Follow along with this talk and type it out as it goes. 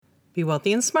Be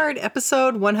Wealthy and Smart,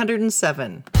 episode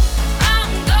 107.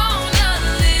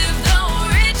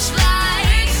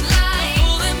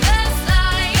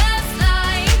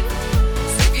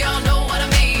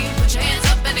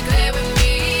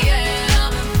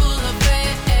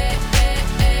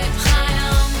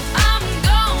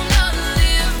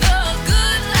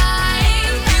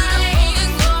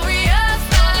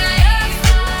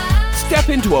 Step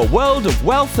into a world of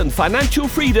wealth and financial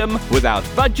freedom without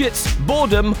budgets,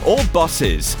 boredom, or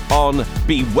bosses on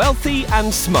Be Wealthy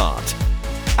and Smart.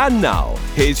 And now,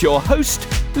 here's your host,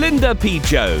 Linda P.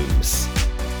 Jones.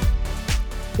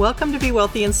 Welcome to Be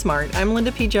Wealthy and Smart. I'm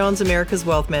Linda P. Jones, America's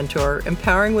Wealth Mentor,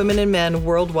 empowering women and men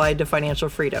worldwide to financial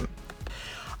freedom.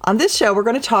 On this show, we're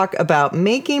going to talk about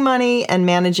making money and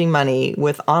managing money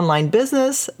with online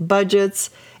business, budgets,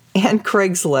 and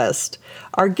Craigslist.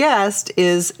 Our guest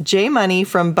is Jay Money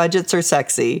from Budgets Are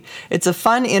Sexy. It's a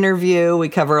fun interview. We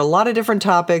cover a lot of different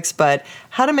topics, but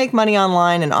how to make money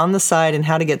online and on the side and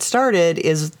how to get started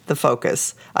is the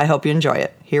focus. I hope you enjoy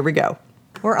it. Here we go.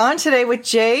 We're on today with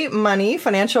Jay Money,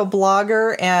 financial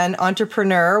blogger and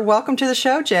entrepreneur. Welcome to the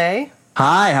show, Jay.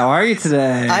 Hi, how are you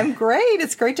today? I'm great.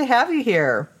 It's great to have you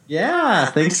here. Yeah,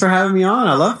 thanks for having me on.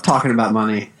 I love talking about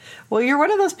money. Well, you're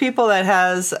one of those people that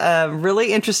has a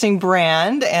really interesting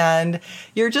brand, and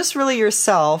you're just really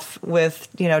yourself with,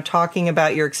 talking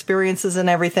about your experiences and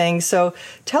everything. So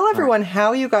tell everyone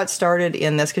how you got started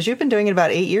in this, because you've been doing it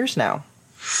about 8 years now.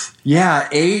 Yeah,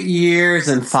 8 years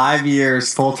and 5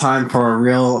 years full time for a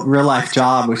real life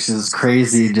job, which is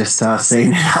crazy just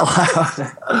saying it out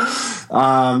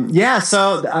loud.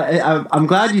 So I'm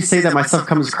glad you say that my stuff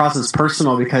comes across as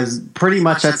personal, because pretty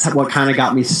much that's what kind of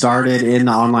got me started in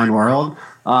the online world.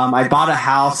 I bought a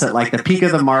house at like the peak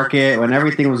of the market when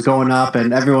everything was going up,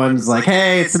 and everyone's like,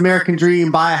 "Hey, it's the American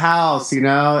dream, buy a house."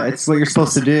 It's what you're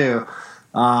supposed to do.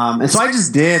 And so I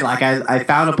just did. I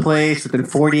found a place within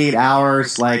 48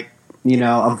 hours.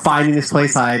 Of finding this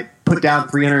place, I put down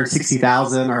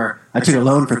 $360,000, or I took a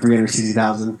loan for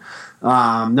 $360,000.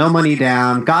 No money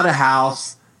down. Got a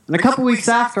house. And a couple weeks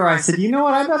after, I said, you know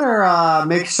what? I better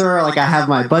make sure I have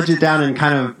my budget down and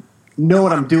kind of know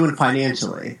what I'm doing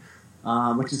financially.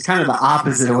 Which is kind of the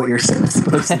opposite of what you're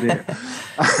supposed to do.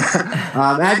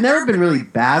 I've never been really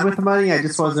bad with money. I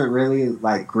just wasn't really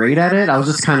great at it. I was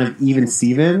just kind of even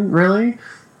Steven, really.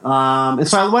 And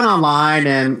so I went online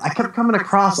and I kept coming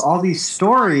across all these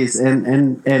stories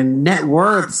and net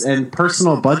worths and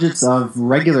personal budgets of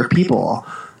regular people,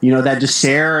 that just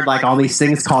shared all these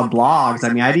things called blogs. I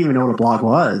mean, I didn't even know what a blog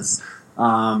was.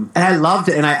 And I loved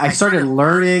it. And I started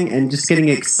learning and just getting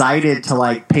excited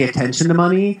to pay attention to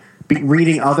money,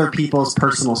 reading other people's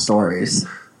personal stories.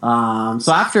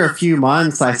 So after a few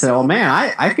months, I said, "Oh man,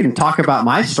 I can talk about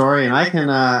my story, and I can,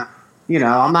 I'm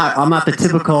not the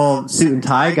typical suit and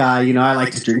tie guy. I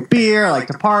like to drink beer, I like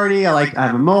to party, I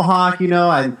have a mohawk.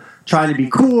 I'm trying to be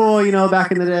cool.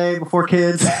 Back in the day before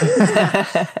kids."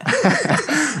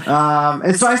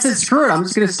 And so I said, "Screw it, I'm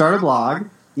just going to start a blog."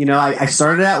 I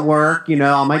started at work,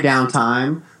 on my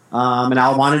downtime. And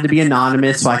I wanted to be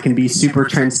anonymous so I can be super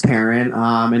transparent.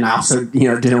 And I also,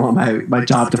 didn't want my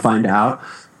job to find out.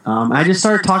 I just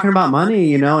started talking about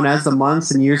money, and as the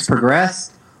months and years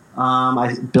progressed,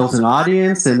 I built an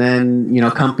audience. And then,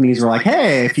 companies were like,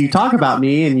 "Hey, if you talk about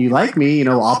me and you like me,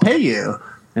 I'll pay you."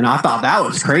 And I thought that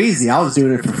was crazy. I was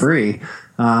doing it for free.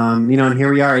 And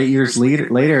here we are 8 years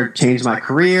later, changed my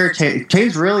career,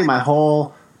 changed really my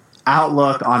whole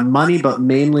outlook on money, but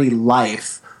mainly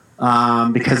life.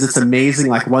 Because it's amazing.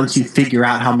 Once you figure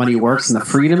out how money works and the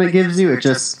freedom it gives you, it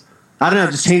just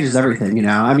changes everything.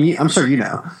 I mean, I'm sure you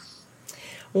know.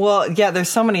 Well, yeah, there's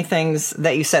so many things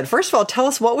that you said. First of all, tell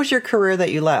us, what was your career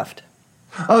that you left?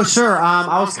 Oh, sure.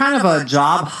 I was kind of a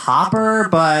job hopper,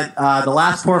 but the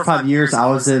last 4 or 5 years I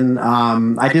was in,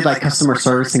 I did customer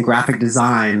service and graphic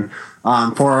design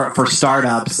for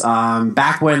startups.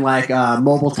 Back when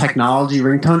mobile technology,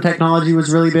 ringtone technology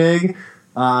was really big.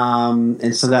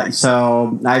 And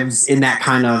so I was in that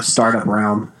kind of startup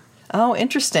realm. Oh,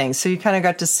 interesting. So you kind of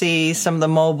got to see some of the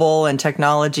mobile and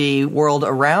technology world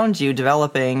around you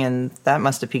developing, and that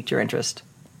must have piqued your interest.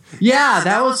 Yeah,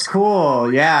 that was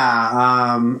cool. Yeah.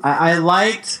 I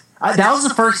liked, that was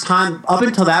the first time, up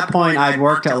until that point, I'd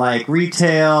worked at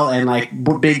retail and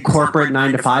big corporate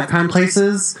 9-to-5 kind of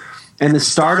places. And the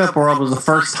startup world was the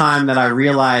first time that I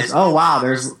realized, oh, wow,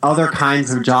 there's other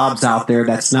kinds of jobs out there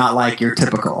that's not your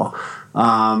typical,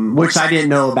 which I didn't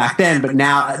know back then. But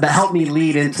now that helped me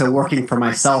lead into working for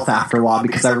myself after a while,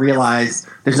 because I realized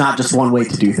there's not just one way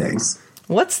to do things.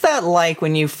 What's that like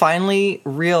when you finally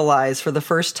realize for the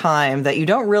first time that you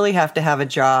don't really have to have a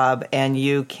job and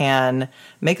you can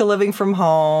make a living from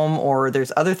home, or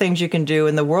there's other things you can do,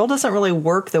 and the world doesn't really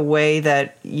work the way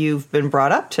that you've been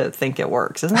brought up to think it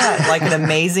works? Isn't that like an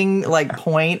amazing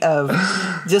point of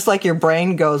just like your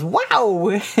brain goes,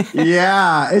 wow.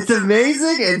 Yeah, it's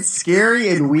amazing and scary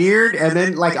and weird. And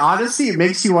then honestly, it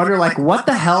makes you wonder what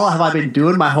the hell have I been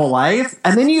doing my whole life?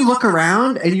 And then you look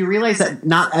around and you realize that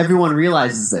not everyone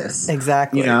realizes this.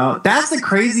 Exactly. That's the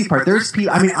crazy part. There's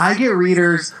people, I get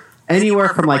readers anywhere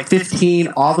from 15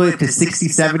 all the way to 60,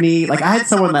 70. I had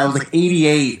someone that was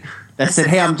 88 that said,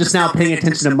 hey, I'm just now paying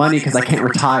attention to money because I can't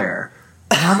retire.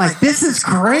 And I'm like, this is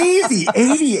crazy.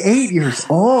 88 years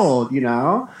old,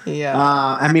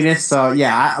 Yeah. It's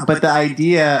but the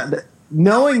idea,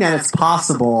 knowing that it's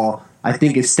possible, I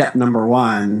think is step number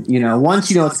one.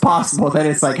 Once you know it's possible, then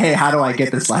it's hey, how do I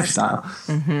get this lifestyle?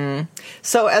 Mm-hmm.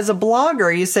 So as a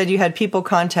blogger, you said you had people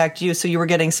contact you, so you were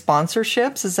getting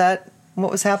sponsorships. Is that what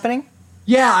was happening?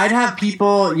 Yeah, I'd have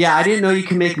people. Yeah, I didn't know you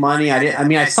can make money.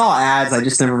 I saw ads. I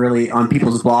just never really, on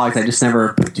people's blogs, I just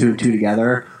never put two and two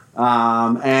together.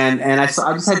 And I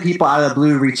just had people out of the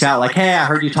blue reach out hey, I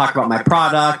heard you talk about my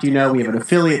product. We have an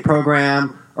affiliate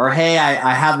program. Or, hey,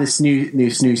 I have this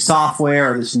new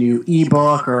software or this new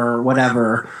ebook or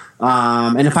whatever.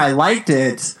 And if I liked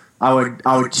it, I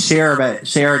would share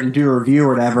it and do a review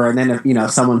or whatever. And then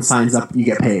if someone signs up, you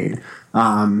get paid.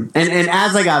 And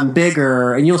as I got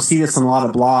bigger, and you'll see this on a lot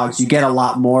of blogs, you get a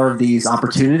lot more of these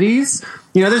opportunities.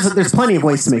 There's plenty of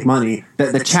ways to make money.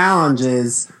 The challenge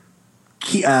is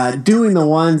doing the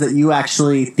ones that you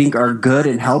actually think are good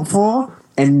and helpful,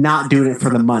 and not doing it for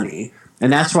the money.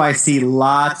 And that's why I see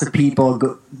lots of people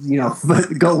go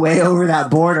way over that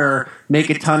border,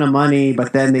 make a ton of money,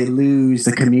 but then they lose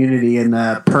the community and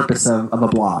the purpose of a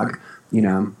blog.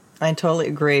 I totally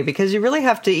agree, because you really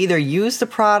have to either use the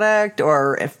product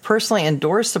or personally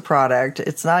endorse the product.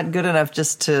 It's not good enough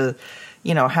just to,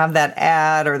 have that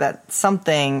ad or that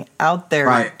something out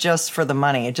there just for the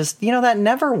money. It just, that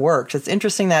never works. It's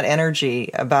interesting, that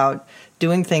energy about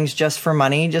doing things just for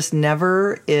money just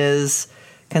never is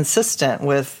consistent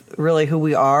with really who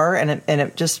we are, and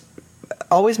it just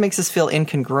always makes us feel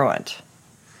incongruent.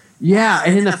 Yeah,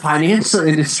 and in the financial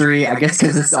industry, I guess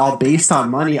because it's all based on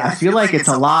money, I feel like there's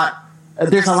a lot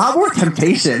more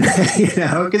temptation,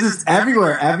 because it's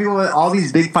everywhere. Everyone, all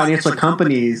these big financial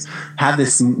companies have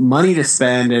this money to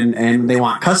spend, and they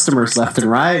want customers left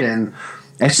and right, and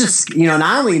it's just,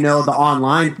 not only the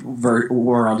online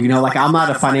world, I'm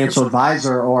not a financial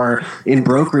advisor or in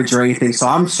brokerage or anything, so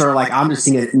I'm sure I'm just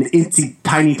seeing it an itsy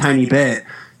tiny, tiny bit,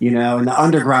 and the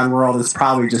underground world is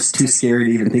probably just too scary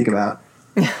to even think about.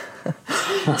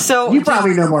 So you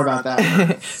probably know more about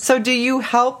that. So do you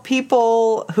help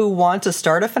people who want to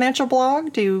start a financial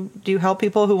blog? Do you help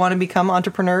people who want to become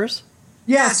entrepreneurs?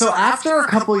 Yeah, so after a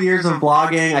couple of years of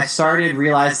blogging, I started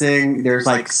realizing there's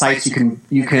sites you can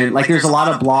there's a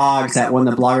lot of blogs that when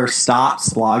the blogger stops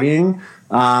blogging,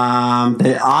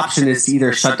 the option is to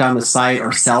either shut down the site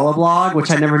or sell a blog,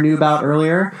 which I never knew about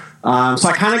earlier. So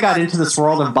I kind of got into this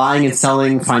world of buying and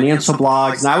selling financial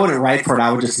blogs, and I wouldn't write for it.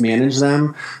 I would just manage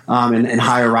them and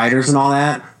hire writers and all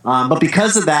that. But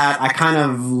because of that, I kind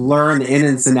of learned the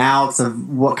ins and outs of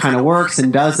what kind of works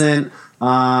and doesn't.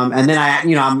 And then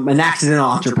I'm an accidental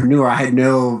entrepreneur. I had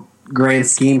no grand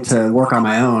scheme to work on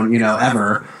my own,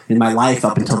 ever in my life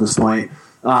up until this point.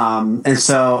 And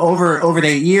so over the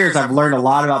 8 years, I've learned a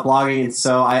lot about blogging. And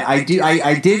so I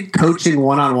did coaching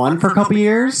one-on-one for a couple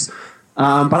years,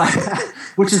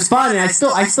 which is fun. And I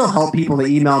still help people that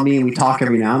email me, and we talk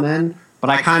every now and then,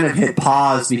 but I kind of hit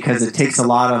pause because it takes a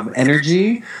lot of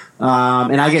energy.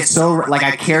 And I get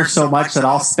I care so much that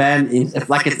I'll spend, if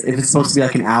it's supposed to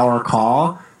be an hour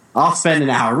call, I'll spend an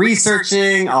hour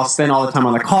researching, I'll spend all the time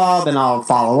on the call, then I'll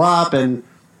follow up, and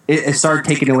it started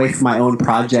taking away from my own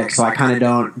project, so I kind of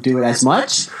don't do it as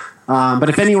much. But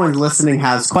if anyone listening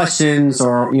has questions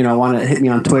or, want to hit me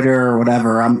on Twitter or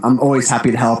whatever, I'm always happy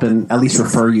to help and at least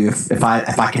refer you if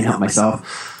I can help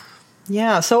myself.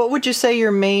 Yeah. So what would you say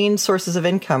your main sources of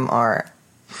income are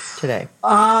today?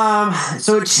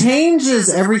 So it changes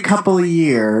every couple of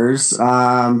years.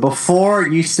 Before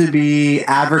it used to be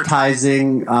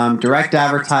advertising, direct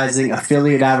advertising,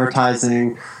 affiliate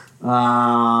advertising,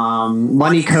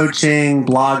 money coaching,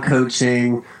 blog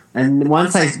coaching. And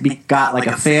once I got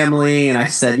a family, and I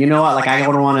said, you know what, I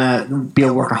don't want to be a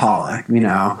workaholic,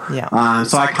 Yeah.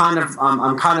 So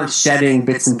I'm kind of shedding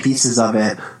bits and pieces of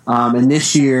it. And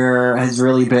this year has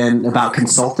really been about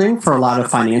consulting for a lot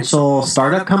of financial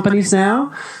startup companies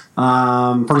now.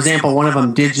 For example, one of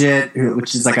them, Digit,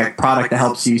 which is like a product that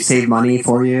helps you save money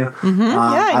for you.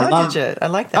 I know Digit. I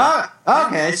like that.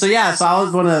 Okay. So I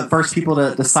was one of the first people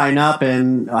to sign up,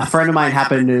 and a friend of mine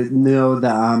happened to know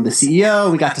the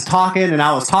CEO. We got to talking, and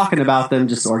I was talking about them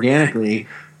just organically.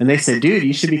 And they said, dude,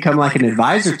 you should become like an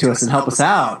advisor to us and help us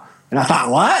out. And I thought,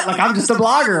 what? Like, I'm just a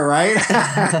blogger, right?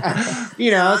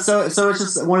 So it's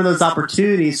just one of those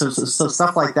opportunities. So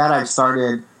stuff like that, I've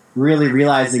started really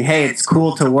realizing, hey, it's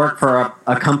cool to work for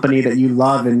a company that you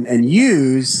love and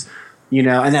use,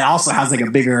 and that also has like a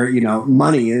bigger,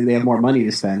 money. They have more money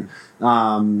to spend,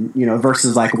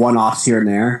 versus like one-offs here and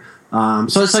there.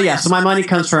 So my money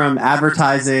comes from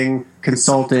advertising,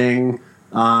 consulting,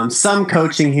 some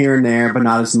coaching here and there, but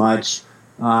not as much.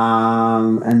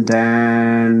 And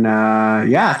then,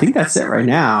 I think that's it right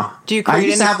now. Do you create I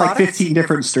used to have products? like 15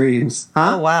 different streams.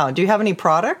 Huh? Oh, wow. Do you have any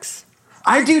products?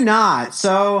 I do not.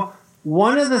 So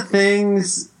one of the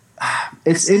things,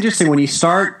 it's interesting when you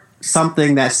start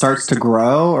something that starts to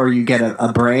grow, or you get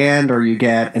a brand, or you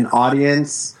get an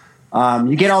audience,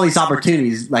 you get all these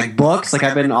opportunities, like books. Like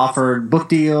I've been offered book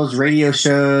deals, radio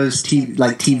shows,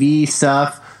 TV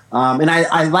stuff. And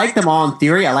I like them all in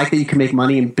theory. I like that you can make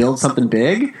money and build something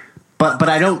big, but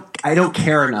I don't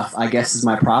care enough, I guess, is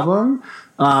my problem.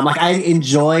 I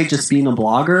enjoy just being a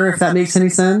blogger, if that makes any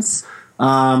sense.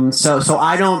 So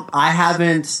I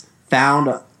haven't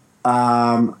found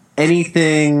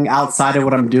anything outside of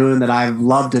what I'm doing that I've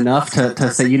loved enough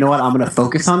to say, you know what, I'm going to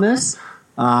focus on this.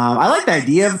 I like the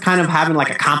idea of kind of having like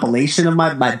a compilation of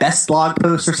my best blog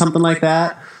posts or something like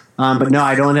that. But no,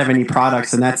 I don't have any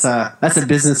products, and that's a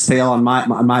business fail on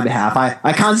my behalf.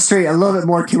 I concentrate a little bit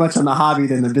more too much on the hobby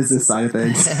than the business side of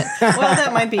things. Well,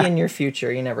 that might be in your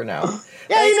future. You never know.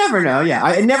 Yeah, you never know. Yeah,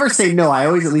 I never say no. I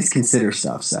always at least consider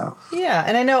stuff. So yeah,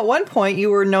 and I know at one point you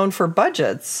were known for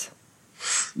budgets.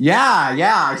 Yeah.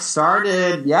 I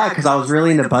started, because I was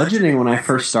really into budgeting when I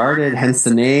first started, hence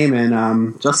the name.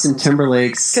 And Justin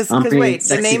Timberlake's. Because wait,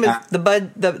 the name is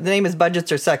the name is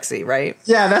Budgets Are Sexy, right?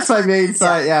 Yeah, that's my main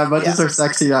site. Yeah,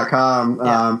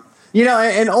 budgetsaresexy.com.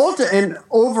 And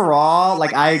overall,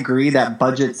 like I agree that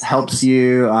budgets helps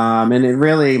you, and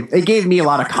it gave me a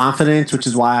lot of confidence, which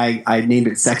is why I named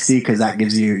it Sexy, because that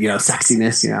gives you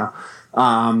sexiness,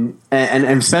 and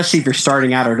especially if you're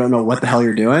starting out or don't know what the hell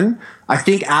you're doing. I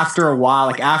think after a while,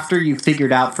 like after you've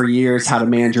figured out for years how to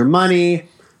manage your money,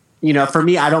 for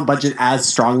me, I don't budget as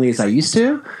strongly as I used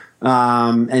to.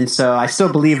 And so I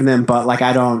still believe in them, but like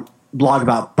I don't blog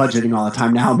about budgeting all the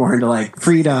time. Now I'm more into like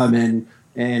freedom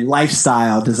and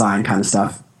lifestyle design kind of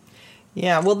stuff.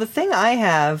 Yeah. Well, the thing I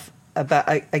have about,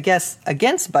 I guess,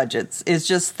 against budgets is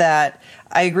just that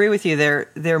I agree with you.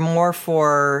 They're more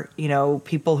for,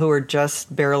 people who are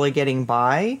just barely getting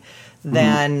by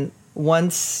than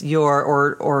once you're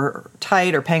or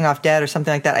tight or paying off debt or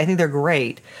something like that. I think they're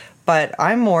great. But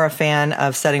I'm more a fan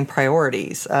of setting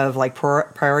priorities, of like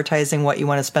prioritizing what you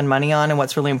want to spend money on and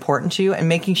what's really important to you, and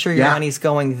making sure your money's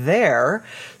going there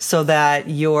so that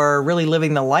you're really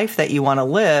living the life that you want to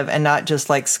live, and not just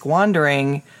like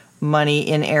squandering money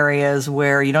in areas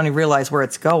where you don't even realize where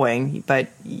it's going. But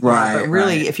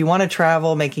really, if you want to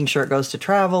travel, making sure it goes to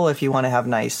travel. If you want to have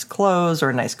nice clothes or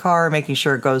a nice car, making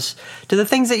sure it goes to the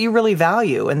things that you really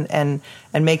value, and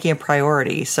making a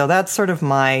priority. So that's sort of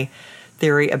my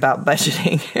theory about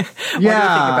budgeting. What do you think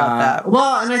about that?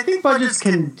 Well, and I think budgets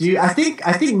can do. I think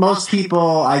most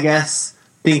people, I guess,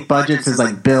 think budgets is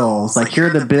like bills. Like, here are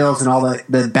the bills and all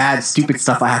the bad, stupid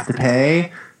stuff I have to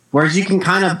pay. Whereas you can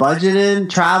kind of budget in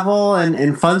travel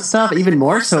and fun stuff, even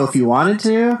more so if you wanted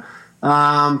to.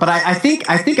 But I think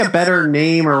a better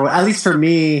name, or at least for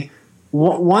me,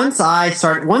 once I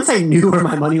knew where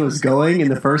my money was going in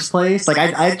the first place, like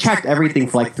I checked everything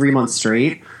for like 3 months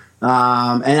straight. And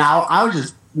I was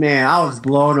just, I was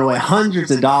blown away.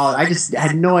 Hundreds of dollars. I just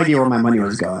had no idea where my money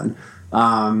was going.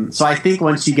 So I think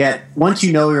once you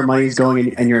know where your money's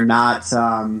going, and you're not,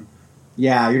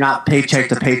 you're not paycheck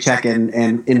to paycheck and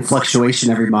in fluctuation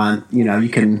every month, you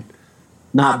can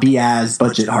not be as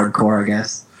budget hardcore, I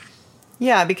guess.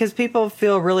 Yeah, because people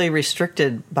feel really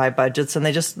restricted by budgets, and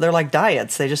they're like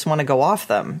diets. They just want to go off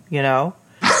them,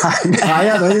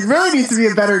 It really needs to be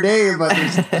a better name, but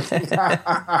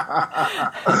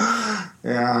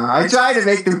I tried to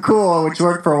make them cool, which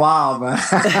worked for a while, but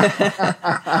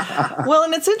well,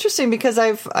 and it's interesting because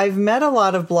I've met a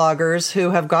lot of bloggers who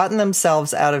have gotten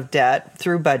themselves out of debt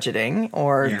through budgeting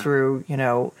or through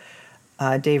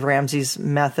Dave Ramsey's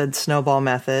method, snowball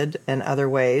method, and other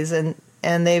ways, and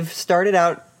they've started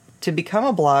out to become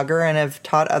a blogger and have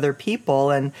taught other people,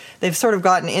 and they've sort of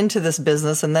gotten into this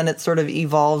business, and then it sort of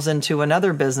evolves into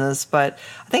another business. But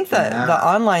I think that the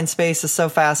online space is so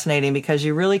fascinating because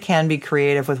you really can be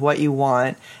creative with what you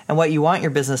want and what you want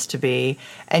your business to be,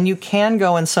 and you can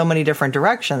go in so many different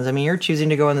directions. I mean, you're choosing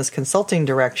to go in this consulting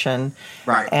direction,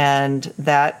 right? And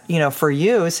that, for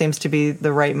you seems to be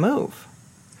the right move.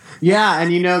 Yeah, and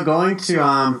going to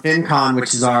FinCon,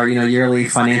 which is our yearly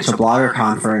financial blogger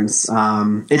conference,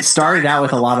 it started out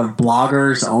with a lot of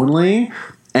bloggers only,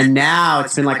 and now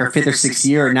it's been like our 5th or 6th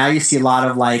year. And now you see a lot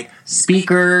of like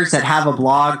speakers that have a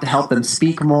blog to help them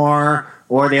speak more,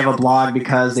 or they have a blog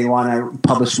because they want to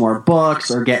publish more books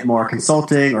or get more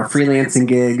consulting or freelancing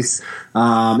gigs.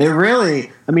 I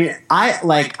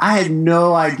had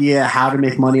no idea how to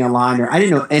make money online, or I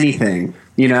didn't know anything.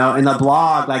 In the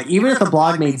blog, like even if the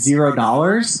blog made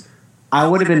 $0, I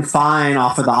would have been fine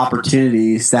off of the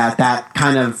opportunities that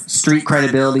kind of street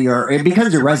credibility, or it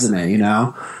becomes your resume,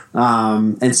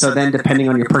 and so then depending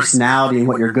on your personality and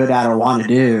what you're good at or want to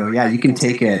do, you can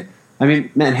take it. I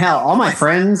mean, man, hell, all my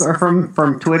friends are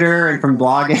from Twitter and from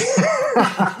blogging.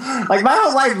 Like my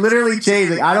whole life literally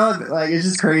changed. It's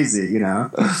just crazy,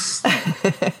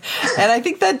 And I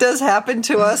think that does happen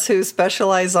to us who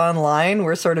specialize online.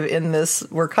 We're sort of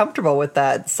we're comfortable with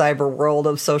that cyber world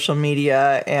of social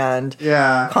media and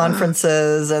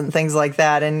conferences and things like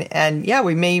that. And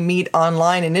we may meet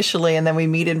online initially, and then we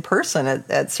meet in person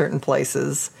at certain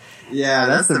places. Yeah,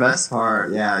 that's the best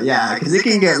part. Yeah, because it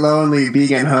can get lonely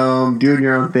being at home, doing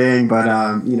your own thing. But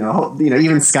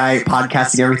even Skype,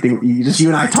 podcasting, everything. You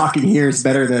and I talking here is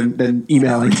better than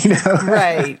emailing.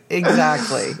 Right?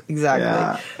 Exactly.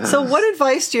 Yeah. So, what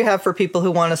advice do you have for people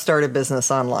who want to start a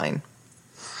business online?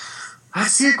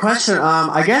 That's a good question.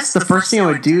 I guess the first thing I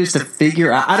would do is to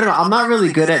figure out. I don't know. I'm not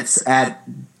really good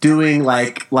at doing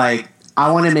like. I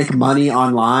want to make money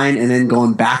online and then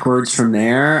going backwards from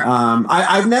there.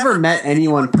 I've never met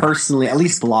anyone personally, at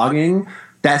least blogging,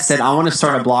 that said, I want to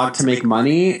start a blog to make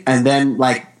money and then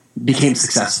became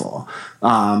successful.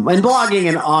 And blogging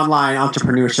and online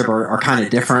entrepreneurship are kind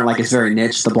of different. Like it's very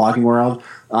niche, the blogging world.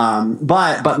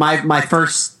 But my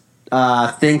first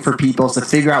thing for people is to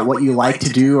figure out what you like to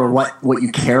do or what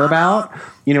you care about.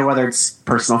 Whether it's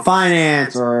personal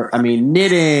finance or,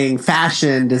 knitting,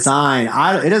 fashion, design,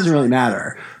 it doesn't really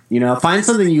matter. Find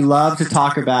something you love to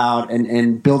talk about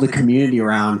and build a community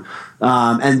around.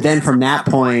 And then from that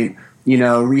point,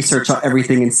 research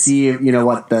everything and see,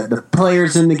 what the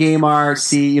players in the game are,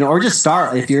 or just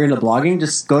start. If you're into blogging,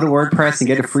 just go to WordPress and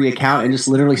get a free account and just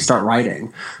literally start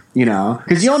writing,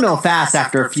 because you'll know fast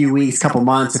after a few weeks, couple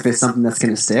months, if it's something that's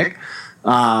going to stick.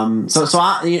 That's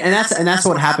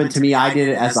what happened to me. I did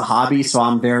it as a hobby, so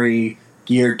I'm very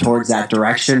geared towards that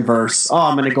direction versus,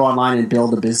 I'm going to go online and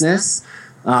build a business.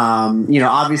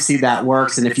 Obviously that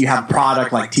works. And if you have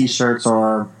product like t-shirts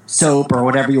or soap or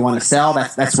whatever you want to sell,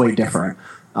 that's way different.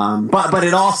 But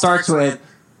it all starts with,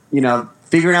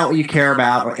 figuring out what you care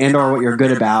about or what you're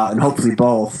good about, and hopefully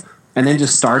both, and then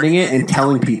just starting it and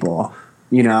telling people,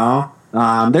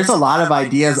 there's a lot of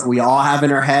ideas that we all have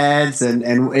in our heads, and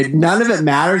none of it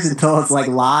matters until it's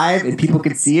live and people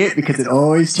can see it, because it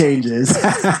always changes.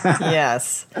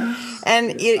 Yes.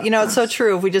 And, it's so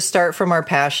true. If we just start from our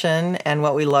passion and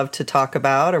what we love to talk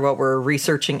about, or what we're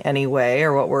researching anyway,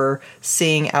 or what we're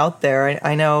seeing out there,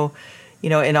 I know,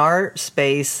 in our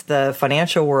space, the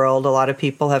financial world, a lot of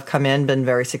people have come in, been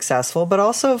very successful, but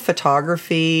also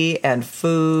photography and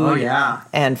food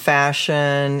and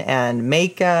fashion and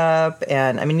makeup.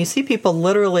 And you see people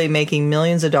literally making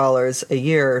millions of dollars a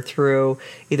year through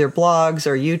either blogs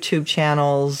or YouTube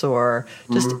channels or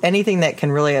just anything that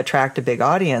can really attract a big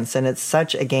audience. And it's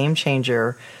such a game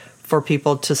changer for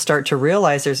people to start to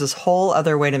realize there's this whole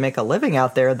other way to make a living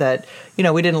out there that,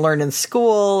 we didn't learn in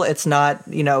school. It's not,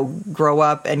 grow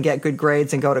up and get good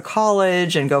grades and go to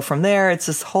college and go from there. It's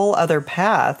this whole other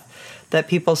path that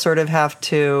people sort of have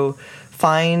to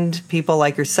find people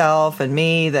like yourself and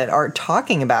me that are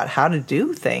talking about how to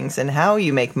do things and how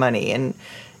you make money. And,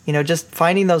 just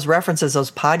finding those references,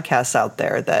 those podcasts out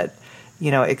there that,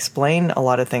 explain a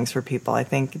lot of things for people. I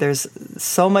think there's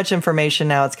so much information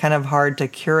now. It's kind of hard to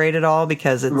curate it all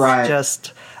because it's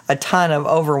just a ton of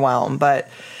overwhelm. But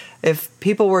if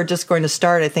people were just going to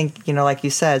start, I think, like you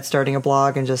said, starting a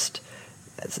blog and just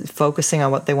focusing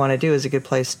on what they want to do is a good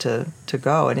place to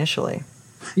go initially.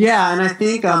 Yeah, and I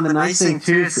think the nice thing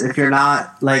too is if you're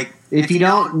not if you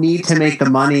don't need to make the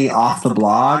money off the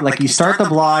blog, you start the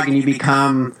blog and you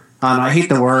become, I hate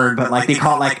the word, but they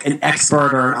call it an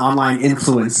expert or an online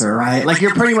influencer, right?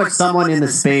 You're pretty much someone in the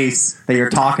space that you're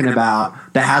talking about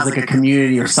that has a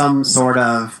community or some sort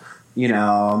of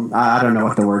I don't know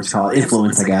what the word's called,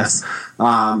 influence, I guess.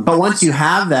 But once you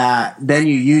have that, then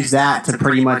you use that to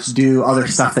pretty much do other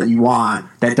stuff that you want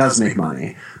that does make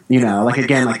money. Like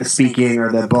again, like the speaking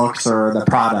or the books or the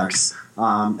products.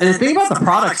 And the thing about the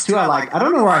products too, I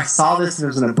don't know where I saw this, if it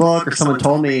was in a book or someone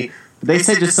told me, but they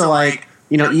said just to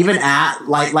even at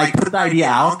like put the idea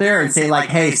out there and say like,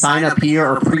 hey, sign up here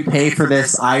or prepay for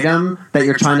this item that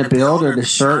you're trying to build or this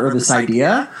shirt or this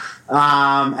idea.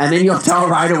 And then you'll tell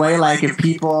right away, like, if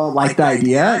people like the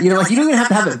idea, you don't even have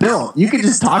to have it built. You could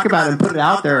just talk about it and put it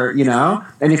out there,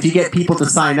 and if you get people to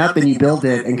sign up, then you build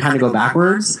it and kind of go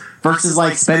backwards versus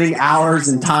like spending hours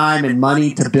and time and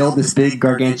money to build this big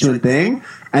gargantuan thing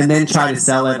and then try to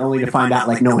sell it only to find out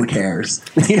like no one cares.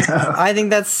 I think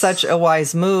that's such a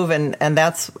wise move. And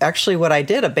that's actually what I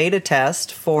did, a beta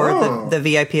test for the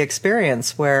VIP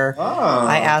experience where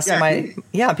I asked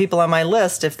people on my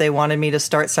list if they wanted me to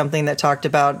start something that talked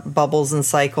about bubbles and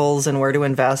cycles and where to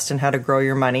invest and how to grow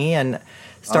your money, and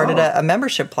started a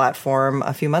membership platform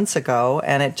a few months ago.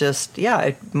 And it just,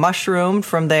 it mushroomed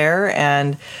from there.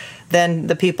 And then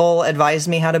the people advised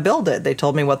me how to build it. They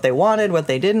told me what they wanted, what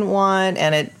they didn't want,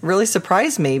 and it really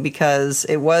surprised me because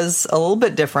it was a little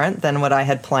bit different than what I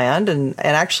had planned, and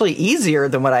actually easier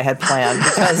than what I had planned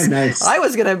because nice. I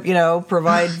was going to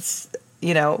provide,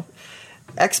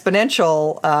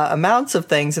 exponential amounts of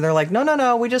things, and they're like,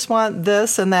 no, we just want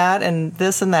this and that and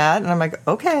this and that, and I'm like,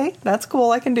 okay, that's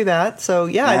cool, I can do that. So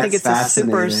I think it's a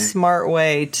super smart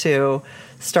way to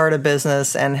start a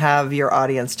business and have your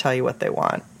audience tell you what they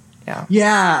want.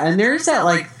 Yeah, and there's that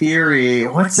like theory.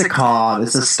 What's it called?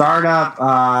 It's a startup.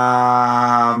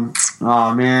 It's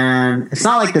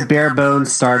not like the bare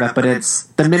bones startup, but it's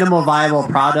the minimal viable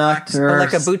product, or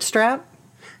like a bootstrap.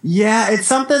 Yeah, it's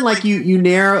something like you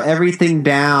narrow everything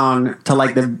down to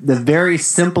like the very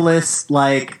simplest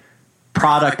like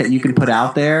product that you can put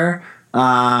out there,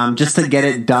 just to get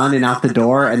it done and out the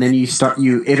door, and then you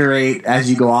iterate as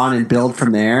you go on and build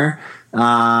from there.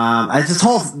 It's this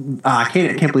whole I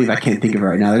can't believe I can't think of it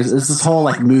right now. There's this whole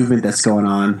like movement that's going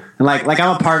on, and like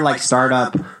I'm a part of like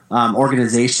startup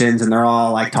organizations, and they're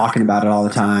all like talking about it all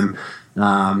the time.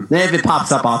 If it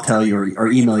pops up, I'll tell you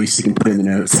or email you so you can put it in the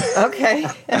notes. Okay,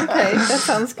 that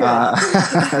sounds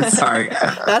good. Sorry.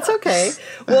 That's okay.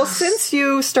 Well, since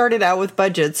you started out with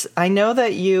budgets, I know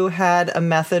that you had a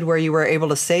method where you were able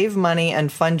to save money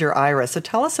and fund your IRA. So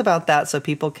tell us about that so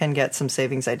people can get some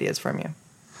savings ideas from you.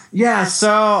 Yeah,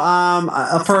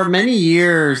 so for many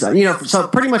years, so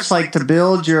pretty much like to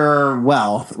build your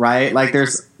wealth, right? Like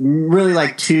there's really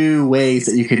like two ways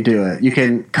that you can do it. You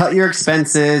can cut your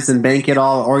expenses and bank it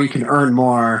all, or you can earn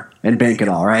more and bank it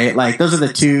all, right? Like those are the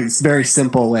two very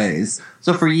simple ways.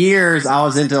 So for years, I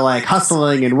was into like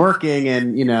hustling and working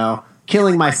and,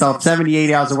 killing myself 70,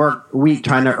 80 hours of work a week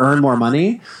trying to earn more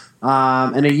money.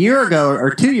 And a year ago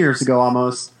or 2 years ago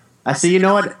almost, I said, you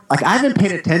know what? Like, I haven't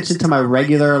paid attention to my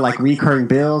regular, like, recurring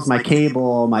bills, my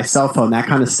cable, my cell phone, that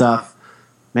kind of stuff,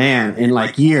 man, in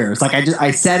like years. Like, I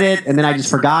said it and then I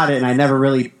just forgot it, and I never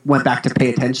really went back to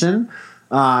pay attention.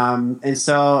 And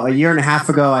so a year and a half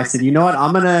ago, I said, you know what?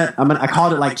 I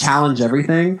called it like challenge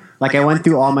everything. Like, I went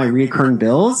through all my recurring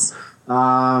bills,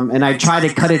 and I tried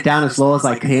to cut it down as low as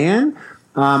I can.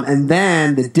 And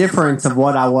then the difference of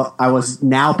what I was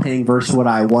now paying versus what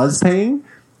I was paying,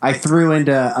 I threw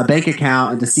into a bank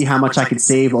account and to see how much I could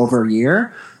save over a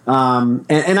year. And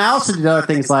I also did other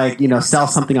things like, sell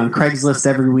something on Craigslist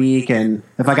every week. And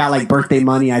if I got like birthday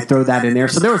money, I'd throw that in there.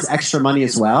 So there was extra money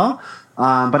as well.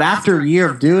 But after a year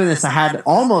of doing this, I had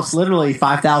almost literally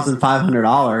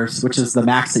 $5,500, which is the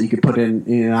max that you could put in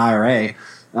an IRA.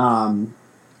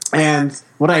 And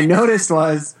what I noticed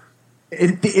was,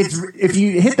 it's if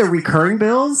you hit the recurring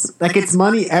bills, like it's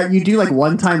money you do like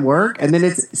one-time work, and then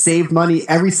it's saved money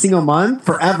every single month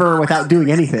forever without doing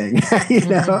anything,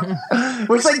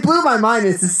 which like blew my mind.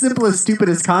 It's the simplest,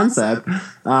 stupidest concept.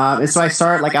 And so I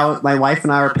started my wife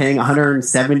and I were paying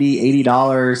 $170,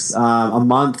 $80 a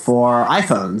month for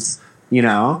iPhones,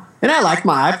 And I liked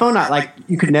my iPhone.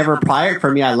 You could never pry it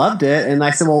from me. I loved it. And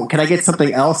I said, well, can I get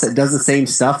something else that does the same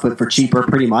stuff but for cheaper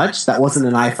pretty much? That wasn't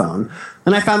an iPhone.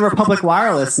 And I found Republic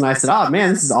Wireless, and I said, oh, man,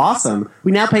 this is awesome.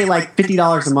 We now pay like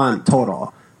 $50 a month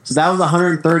total. So that was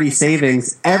 $130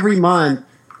 savings every month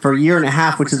for a year and a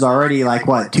half, which is already like,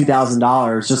 what,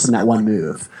 $2,000 just in that one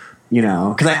move,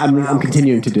 because I'm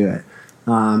continuing to do it.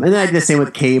 And then I did the same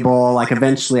with cable. Like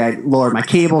eventually I lowered my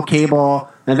cable,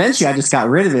 and eventually I just got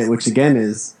rid of it, which again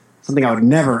is something I would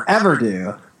never, ever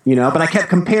do, but I kept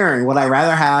comparing. Would I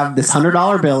rather have this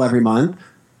 $100 bill every month,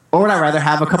 or would I rather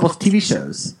have a couple of TV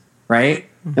shows, right?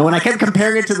 And when I kept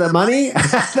comparing it to the money,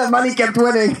 the money kept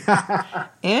winning.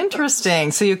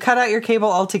 Interesting. So you cut out your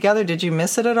cable altogether. Did you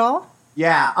miss it at all?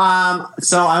 Yeah.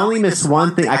 So I only missed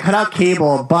one thing. I cut out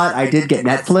cable, but I did get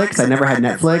Netflix. I never had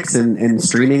Netflix and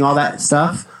streaming all that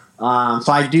stuff.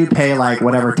 So I do pay like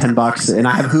whatever, $10, and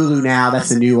I have Hulu now.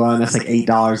 That's a new one. That's like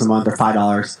 $8 a month or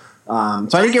 $5.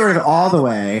 So I didn't get rid of it all the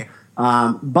way.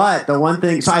 But the one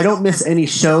thing, so I don't miss any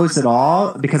shows at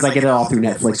all because I get it all through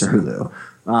Netflix or Hulu.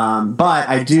 But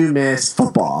I do miss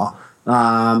football.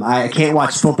 I can't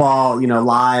watch football,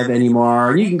 live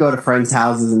anymore. You can go to friends'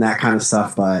 houses and that kind of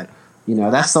stuff, but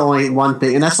that's the only one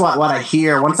thing. And that's what I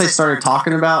hear once I started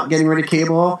talking about getting rid of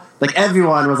cable. Like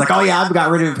everyone was like, "Oh yeah, I've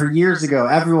got rid of it for years ago."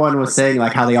 Everyone was saying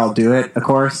like how they all do it, of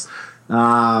course.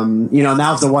 And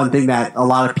that was the one thing that a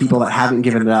lot of people that haven't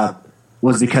given it up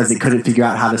was because they couldn't figure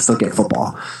out how to still get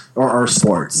football or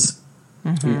sports.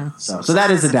 Mm-hmm. Yeah, so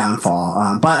that is a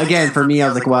downfall. But again, for me, I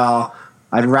was like, well,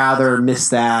 I'd rather miss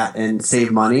that and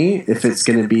save money if it's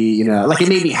going to be, like it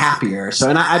made me happier. So,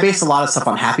 and I base a lot of stuff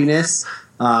on happiness.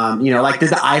 Like did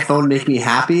the iPhone make me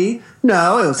happy?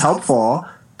 No, it was helpful.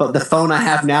 But the phone I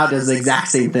have now does the exact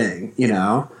same thing,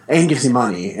 and gives me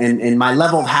money and my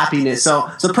level of happiness.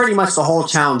 So pretty much the whole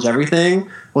challenge,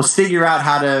 everything was figure out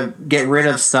how to get rid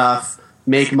of stuff,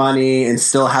 make money, and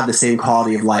still have the same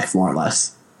quality of life, more or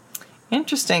less.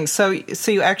 Interesting. So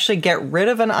you actually get rid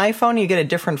of an iPhone, you get a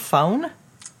different phone?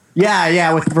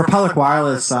 Yeah. With Republic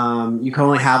Wireless, you can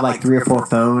only have like 3 or 4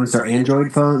 phones. They're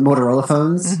Android phones, Motorola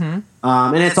phones, and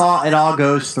it all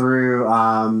goes through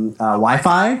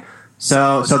Wi-Fi.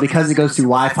 So because it goes through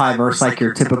Wi-Fi versus like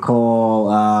your typical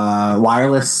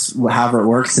wireless, however it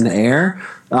works in the air,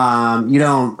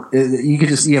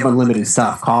 you have unlimited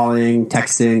stuff, calling,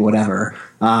 texting, whatever.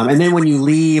 And then when you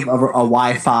leave a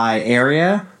Wi-Fi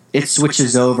area, it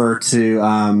switches over to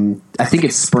I think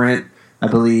it's Sprint, I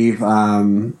believe,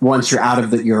 once you're out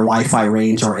of your Wi-Fi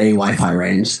range or a Wi-Fi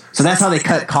range. So that's how they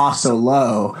cut costs so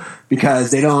low, because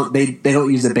they don't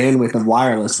use the bandwidth of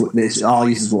wireless. It all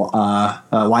uses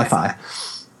Wi-Fi.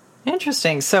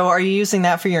 Interesting. So are you using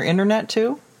that for your internet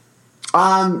too?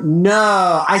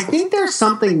 No. I think there's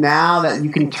something now that you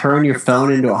can turn your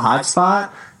phone into a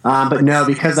hotspot. But no,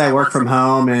 because I work from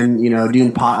home and,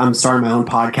 I'm starting my own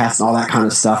podcast and all that kind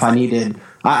of stuff.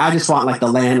 I just want like the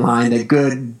landline, the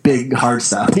good, big, hard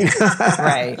stuff.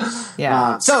 Right.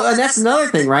 Yeah. And that's another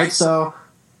thing, right? So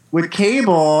with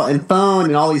cable and phone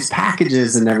and all these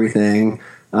packages and everything,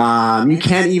 you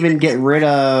can't even get rid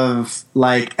of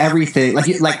like everything.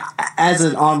 Like as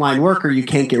an online worker, you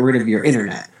can't get rid of your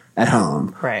internet at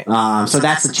home. Right. So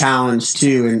that's a challenge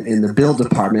too in the build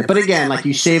department. But again, like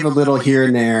you shave a little here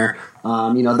and there,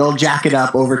 they'll jack it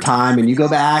up over time and you go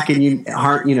back and you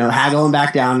aren't, haggling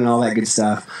back down and all that good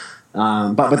stuff.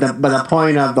 But the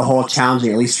point of the whole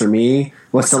challenging, at least for me,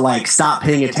 was to like stop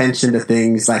paying attention to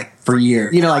things like for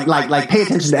years, like pay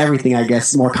attention to everything, I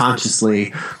guess, more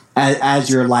consciously as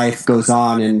your life goes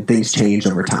on and things change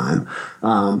over time.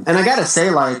 And I got to say,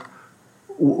 like,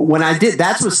 when I did,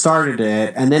 that's what started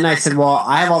it. And then I said, well,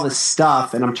 I have all this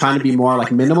stuff and I'm trying to be more like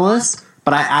minimalist,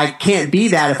 but I can't be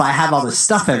that if I have all this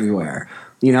stuff everywhere,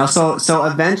 So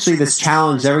eventually this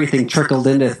challenge, everything trickled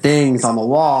into things on the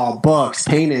wall, books,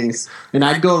 paintings. And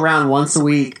I'd go around once a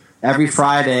week, every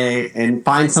Friday, and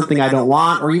find something I don't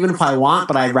want, or even if I want,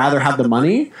 but I'd rather have the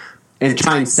money, and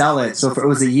try and sell it. So if it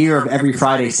was a year of every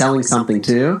Friday selling something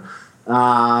too.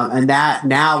 And that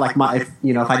now, like if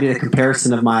I did a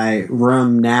comparison of my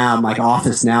room now, my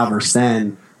office now versus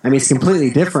then, I mean, it's completely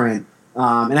different.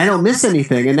 And I don't miss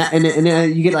anything.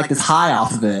 And you get like this high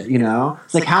off of it,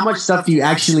 It's like how much stuff do you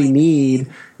actually need,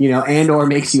 and or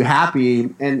makes you happy.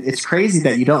 And it's crazy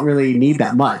that you don't really need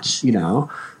that much, but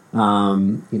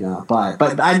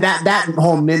that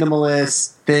whole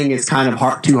minimalist thing is kind of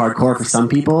too hardcore for some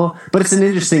people, but it's an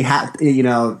interesting,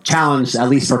 challenge, at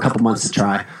least for a couple months to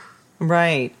try.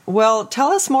 Right. Well,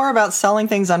 tell us more about selling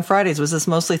things on Fridays. Was this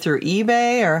mostly through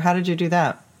eBay, or how did you do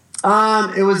that?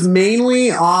 It was mainly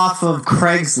off of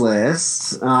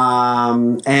Craigslist,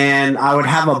 and I would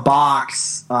have a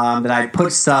box that I'd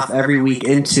put stuff every week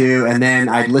into, and then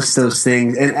I'd list those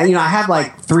things. And I have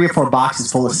like 3 or 4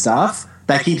 boxes full of stuff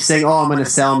that keep saying, "Oh, I'm going to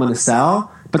sell."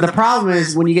 But the problem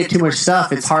is when you get too much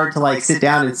stuff, it's hard to like sit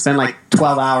down and spend like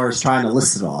 12 hours trying to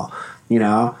list it all.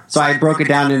 So I broke it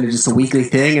down into just a weekly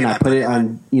thing, and I put it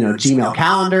on, Gmail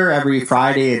calendar. Every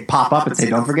Friday it'd pop up and say,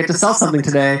 "Don't forget to sell something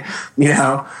today,"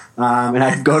 and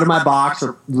I'd go to my box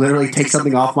or literally take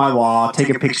something off my wall, take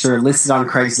a picture, list it on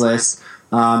Craigslist.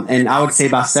 And I would say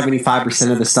about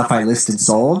 75% of the stuff I listed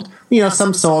sold.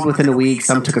 Some sold within a week,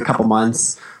 some took a couple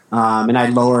months. And I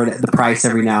lowered the price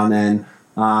every now and then.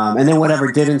 And then whatever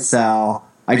didn't sell,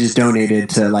 I just donated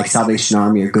to like Salvation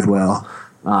Army or Goodwill.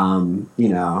 You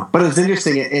know, but it was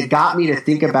interesting. It got me to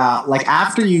think about like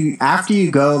after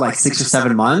you go like 6 or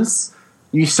 7 months,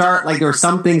 you start like there were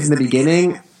some things in the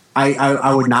beginning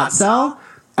I would not sell,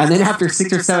 and then after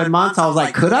 6 or 7 months, I was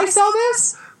like, could I sell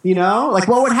this? You know, like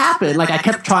what would happen? Like I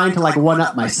kept trying to like one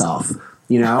up myself.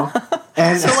 You know,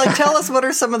 and so like tell us what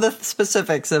are some of the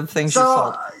specifics of things you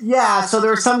sold. Yeah, so there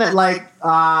were some that like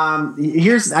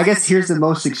here's the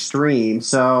most extreme.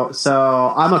 So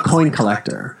I'm a coin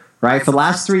collector, right? For the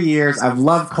last 3 years, I've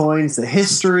loved coins, the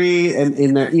history, and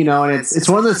in there, you know, and it's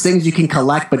one of those things you can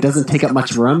collect but doesn't take up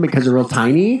much room because they're real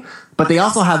tiny. But they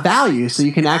also have value, so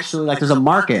you can actually like there's a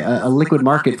market, a liquid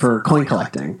market for coin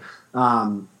collecting.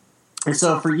 And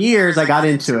so for years, I got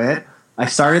into it. I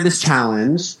started this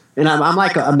challenge. And I'm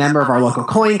like a member of our local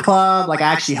coin club. Like I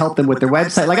actually help them with their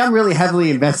website. Like I'm really heavily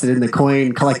invested in the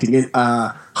coin collecting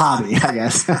hobby, I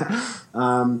guess.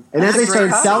 And as they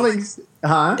started selling,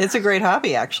 it's a great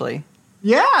hobby, actually.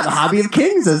 Yeah, the hobby of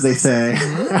kings, as they say.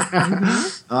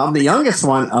 Mm-hmm. I'm the youngest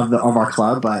one of our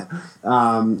club, but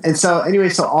and so anyway,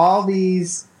 so all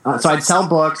these. So I'd sell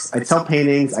books, I'd sell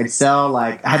paintings, I'd sell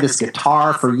like I had this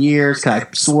guitar for years because I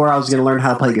swore I was going to learn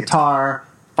how to play guitar.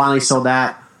 Finally sold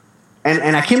that.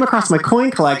 And I came across my coin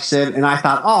collection, and I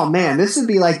thought, oh, man, this would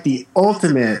be like the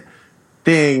ultimate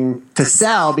thing to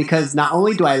sell because not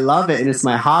only do I love it and it's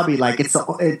my hobby, like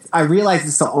I realize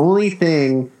it's the only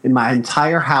thing in my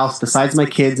entire house besides my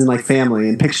kids and like family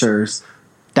and pictures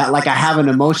that like I have an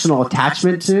emotional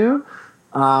attachment to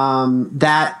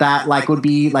that like would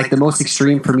be like the most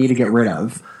extreme for me to get rid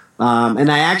of.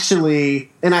 And I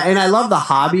actually and I love the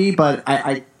hobby, but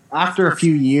I after a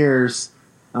few years.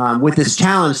 With this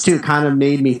challenge too, kind of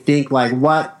made me think like,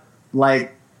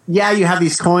 yeah, you have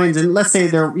these coins, and let's say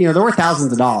they're worth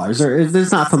thousands of dollars.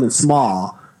 There's not something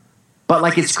small, but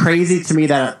like it's crazy to me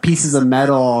that pieces of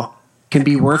metal can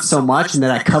be worth so much, and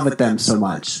that I covet them so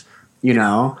much, you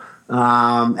know.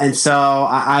 And so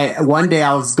I one day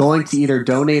I was going to either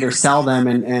donate or sell them,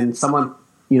 and someone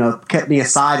kept me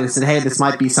aside and said, hey, this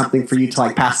might be something for you to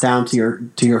like pass down to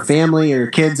your family or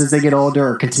your kids as they get older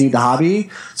or continue the hobby.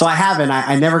 So I haven't.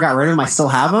 I never got rid of them. I still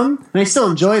have them and I still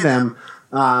enjoy them.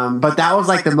 But that was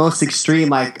like the most extreme.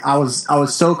 Like I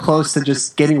was so close to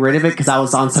just getting rid of it because I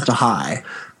was on such a high,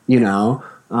 you know?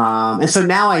 And so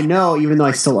now I know, even though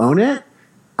I still own it,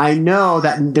 I know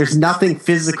that there's nothing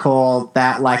physical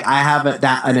that like I have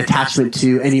an attachment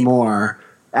to anymore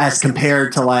as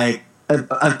compared to like,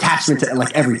 attachment to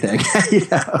like everything. You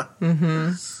know?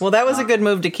 Mm-hmm. Well, that was a good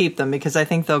move to keep them because I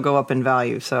think they'll go up in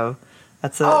value. So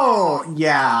that's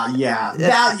yeah.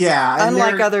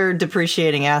 Unlike other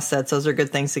depreciating assets, those are good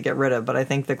things to get rid of. But I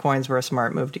think the coins were a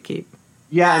smart move to keep.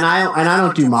 Yeah, and I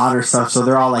don't do modern stuff, so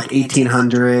they're all like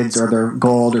 1800s or they're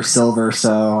gold or silver.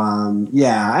 So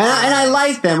yeah, and I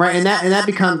like them, right? And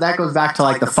that goes back to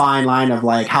like the fine line of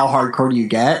like how hardcore do you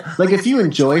get? Like if you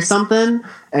enjoy something,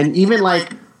 and even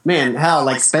like. Man, hell,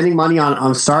 like spending money on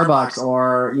Starbucks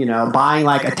or, buying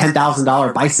like a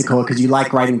 $10,000 bicycle because you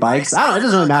like riding bikes. I don't know. It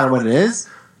doesn't really matter what it is.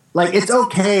 Like, it's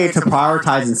okay to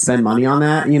prioritize and spend money on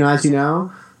that, as you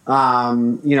know.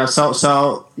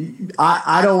 So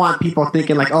I don't want people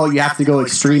thinking like, oh, you have to go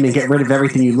extreme and get rid of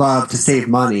everything you love to save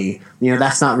money.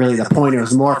 That's not really the point. It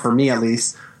was more for me, at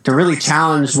least, to really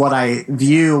challenge what I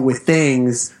view with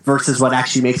things versus what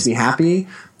actually makes me happy,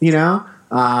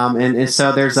 And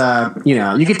so there's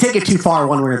you can take it too far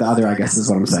one way or the other, I guess is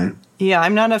what I'm saying. Yeah,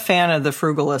 I'm not a fan of the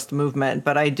frugalist movement,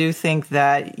 but I do think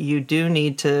that you do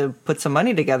need to put some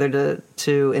money together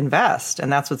to invest,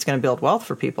 and that's what's going to build wealth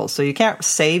for people. So you can't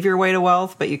save your way to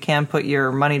wealth, but you can put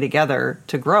your money together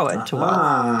to grow it to wealth.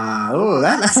 Oh,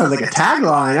 that sounds like a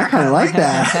tagline. I kind of like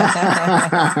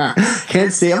that.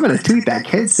 Can't save. I'm going to tweet that.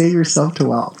 Can't save yourself to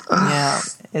wealth. Yeah.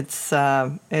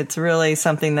 It's really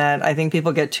something that I think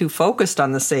people get too focused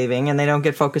on the saving, and they don't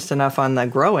get focused enough on the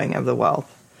growing of the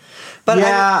wealth. But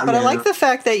I like the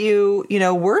fact that you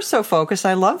were so focused.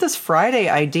 I love this Friday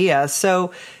idea.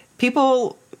 So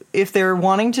people, if they're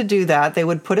wanting to do that, they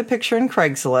would put a picture in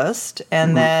Craigslist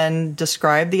and then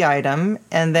describe the item.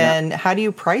 And then how do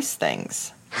you price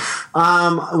things?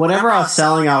 Whatever I was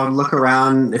selling, I would look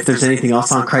around if there's anything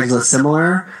else on Craigslist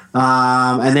similar.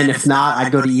 And then if not,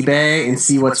 I'd go to eBay and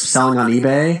see what's selling on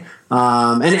eBay.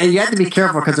 And you have to be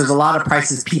careful because there's a lot of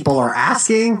prices people are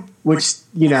asking, which,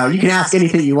 you can ask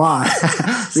anything you want.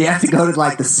 So you have to go to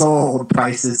like the sold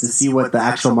prices to see what the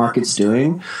actual market's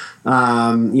doing. So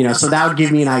that would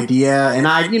give me an idea. And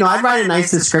I'd write a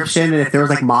nice description. And if there was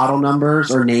like model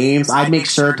numbers or names, I'd make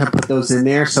sure to put those in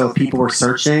there. So if people were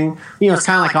searching, it's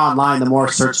kind of like online, the more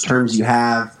search terms you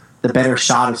have, the better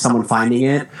shot of someone finding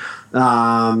it.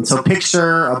 So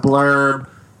picture, a blurb,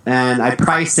 and I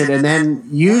priced it. And then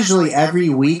usually every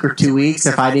week or 2 weeks,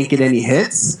 if I didn't get any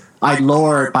hits, I'd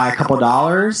lower it by a couple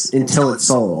dollars until it's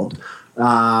sold,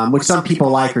 which some people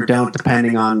like or don't,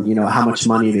 depending on how much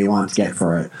money they want to get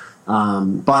for it.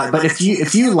 But if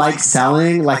you like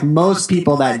selling, like most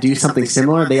people that do something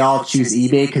similar, they all choose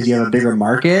eBay because you have a bigger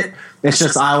market. It's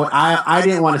just I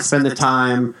didn't want to spend the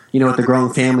time with the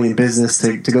growing family and business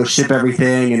to go ship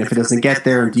everything, and if it doesn't get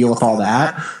there, and deal with all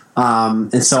that.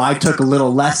 And so I took a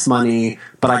little less money,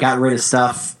 but I got rid of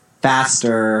stuff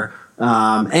faster.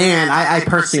 And I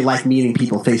personally like meeting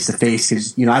people face to face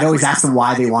because, I'd always ask them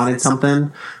why they wanted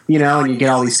something, and you get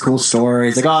all these cool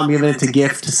stories like, oh, I'm giving it to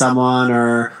gift to someone,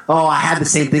 or, oh, I had the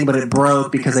same thing, but it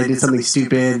broke because I did something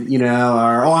stupid,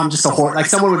 or, oh, I'm just a hoarder. Like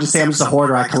someone would just say, I'm just a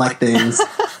hoarder. I collect things,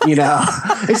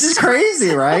 it's just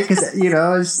crazy, right? Because,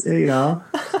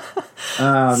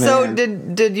 so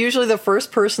did usually the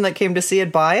first person that came to see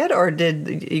it buy it, or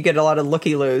did you get a lot of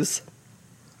looky-loos?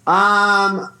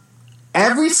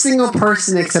 Every single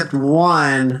person except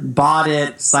one bought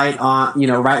it sight on,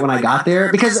 right when I got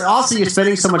there. Because also you're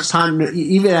spending so much time,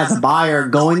 even as a buyer,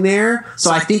 going there.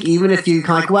 So I think even if you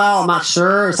kind of like, well, I'm not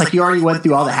sure, it's like you already went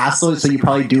through all the hassle, so you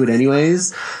probably do it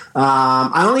anyways.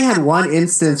 I only had one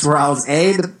instance where I was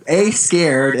A,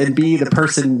 scared, and B, the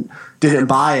person didn't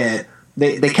buy it.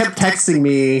 They kept texting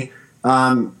me,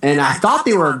 and I thought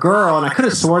they were a girl, and I could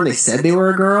have sworn they said they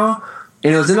were a girl.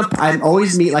 And it was I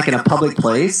always meet like in a public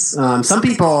place. Some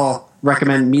people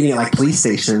recommend meeting at like police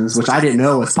stations, which I didn't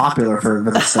know was popular for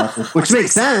this stuff, which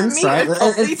makes sense, right?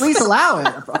 And police allow it,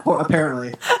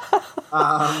 apparently.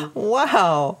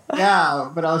 Wow. Yeah,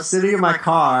 but I was sitting in my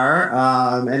car,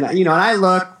 and I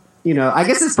look, I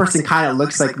guess this person kind of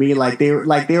looks like me, like they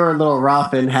were a little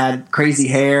rough and had crazy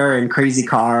hair and crazy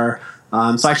car.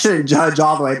 So I shouldn't judge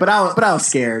all the way, but I was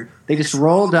scared. They just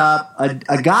rolled up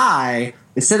a guy.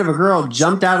 Instead of a girl,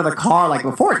 jumped out of the car like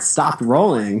before it stopped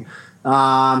rolling,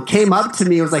 came up to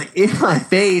me, it was like in my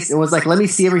face, it was like, let me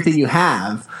see everything you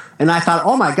have. And I thought,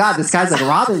 oh my God, this guy's like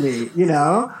robbing me,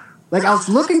 Like I was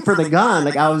looking for the gun.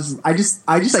 Like I just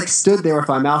like stood there with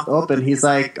my mouth open. He's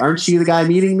like, aren't you the guy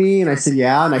meeting me? And I said,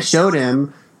 yeah. And I showed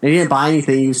him, and he didn't buy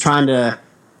anything. He was trying to,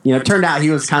 it turned out he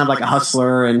was kind of like a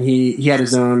hustler, and he had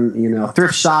his own,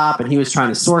 thrift shop, and he was trying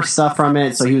to source stuff from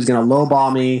it. So he was going to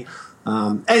lowball me.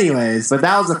 Anyways, but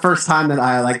that was the first time that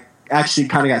I like actually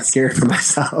kind of got scared for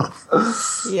myself.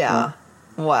 Yeah.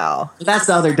 Wow. That's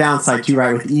the other downside too,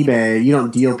 right? With eBay, you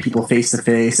don't deal people face to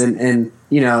face, and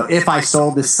if I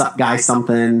sold this guy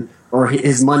something or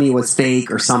his money was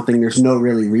fake or something, there's no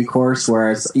really recourse.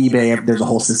 Whereas eBay, there's a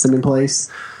whole system in place.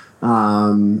 So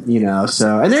and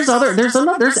there's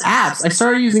apps. I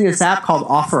started using this app called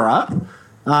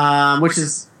OfferUp, which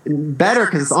is better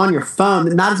because it's on your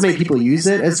phone. Not as many people use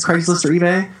it as Craigslist or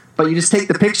eBay, but you just take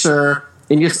the picture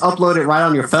and you just upload it right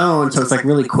on your phone, so it's like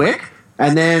really quick.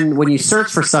 And then when you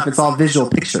search for stuff, it's all visual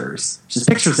pictures, just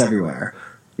pictures everywhere,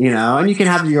 and you can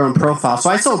have your own profile.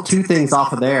 So I sold 2 things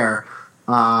off of there.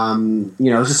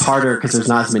 It's just harder because there's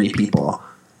not as many people.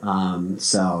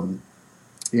 So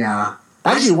yeah.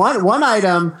 Actually, one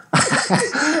item,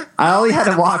 I only had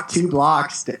to walk 2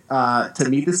 blocks to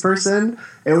meet this person,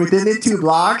 and within the 2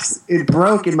 blocks, it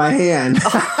broke in my hand.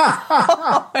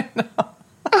 Oh, no.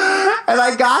 And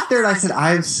I got there, and I said,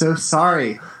 I am so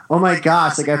sorry. Oh, my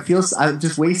gosh. Like, I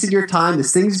just wasted your time.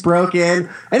 This thing's broken.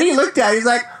 And he looked at it. He's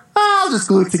like, oh, I'll just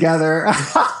glue it together. It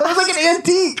was like an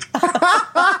antique.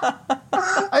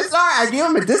 I'm sorry. I gave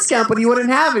him a discount, but he wouldn't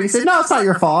have it. He said, no, it's not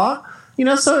your fault.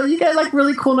 So you get like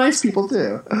really cool, nice people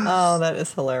too. Oh, that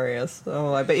is hilarious.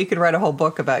 Oh, I bet you could write a whole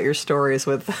book about your stories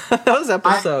with those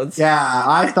episodes.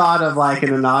 I thought of like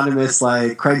an anonymous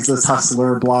like Craigslist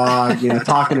hustler blog,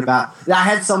 talking about. I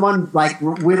had someone like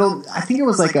whittle. I think it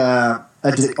was like a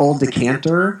old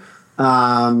decanter,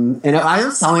 and I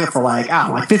was selling it for like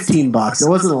 $15. It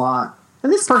wasn't a lot,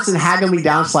 and this person haggled me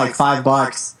down to like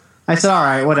 $5. I said, all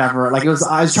right, whatever. Like I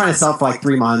was trying to sell it for like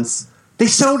 3 months. They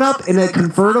showed up in a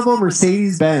convertible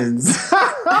Mercedes-Benz. And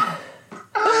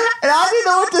I didn't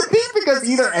know what to think because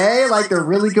either A, like they're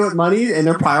really good at money and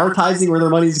they're prioritizing where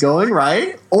their money's going,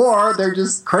 right? Or they're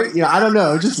just crazy. I don't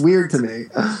know. It's just weird to me.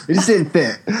 It just didn't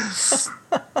fit.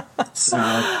 So.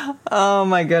 Oh,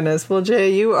 my goodness. Well,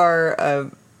 Jay, you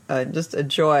are just a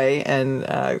joy and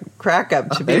crack up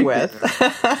to be with.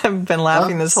 I've been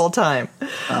laughing this whole time.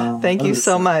 Thank you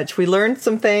so much. We learned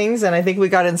some things, and I think we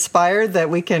got inspired that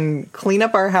we can clean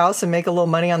up our house and make a little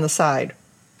money on the side.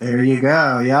 There you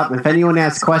go. Yep. If anyone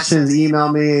has questions,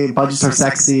 email me,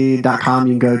 budgetsaresexy.com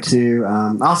you can go to.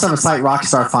 I also have a site,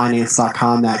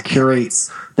 rockstarfinance.com, that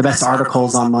curates the best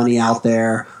articles on money out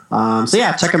there. So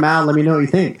yeah, check them out. Let me know what you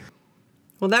think.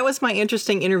 Well, that was my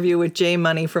interesting interview with Jay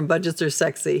Money from Budgets Are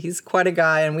Sexy. He's quite a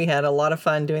guy, and we had a lot of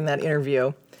fun doing that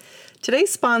interview.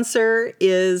 Today's sponsor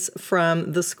is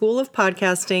from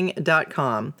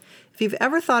theschoolofpodcasting.com. If you've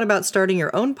ever thought about starting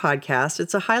your own podcast,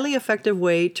 it's a highly effective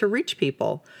way to reach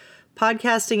people.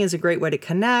 Podcasting is a great way to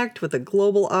connect with a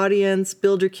global audience,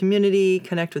 build your community,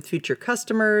 connect with future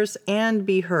customers, and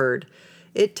be heard.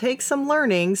 It takes some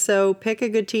learning, so pick a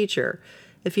good teacher.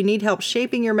 If you need help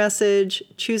shaping your message,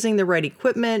 choosing the right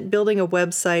equipment, building a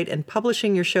website, and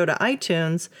publishing your show to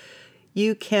iTunes,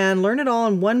 you can learn it all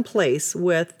in one place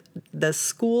with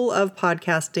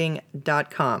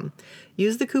theschoolofpodcasting.com.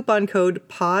 Use the coupon code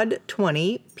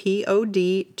POD20,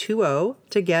 POD20,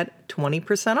 to get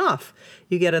 20% off.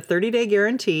 You get a 30-day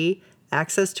guarantee,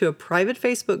 access to a private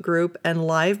Facebook group, and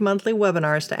live monthly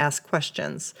webinars to ask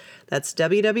questions. That's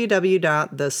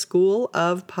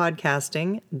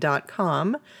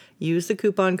www.theschoolofpodcasting.com. Use the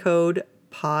coupon code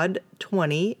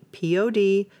POD20,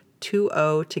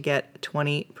 POD20, to get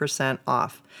 20%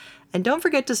 off. And don't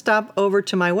forget to stop over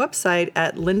to my website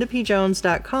at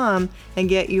lindapjones.com and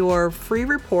get your free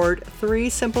report, 3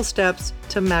 simple steps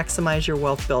to maximize your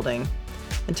wealth building.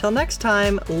 Until next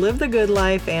time, live the good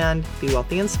life and be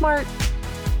wealthy and smart.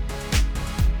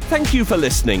 Thank you for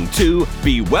listening to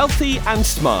Be Wealthy and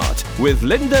Smart with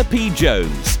Linda P.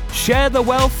 Jones. Share the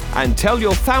wealth and tell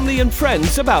your family and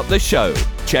friends about the show.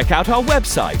 Check out our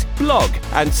website, blog,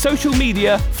 and social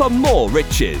media for more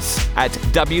riches at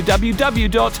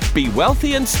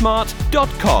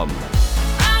www.bewealthyandsmart.com.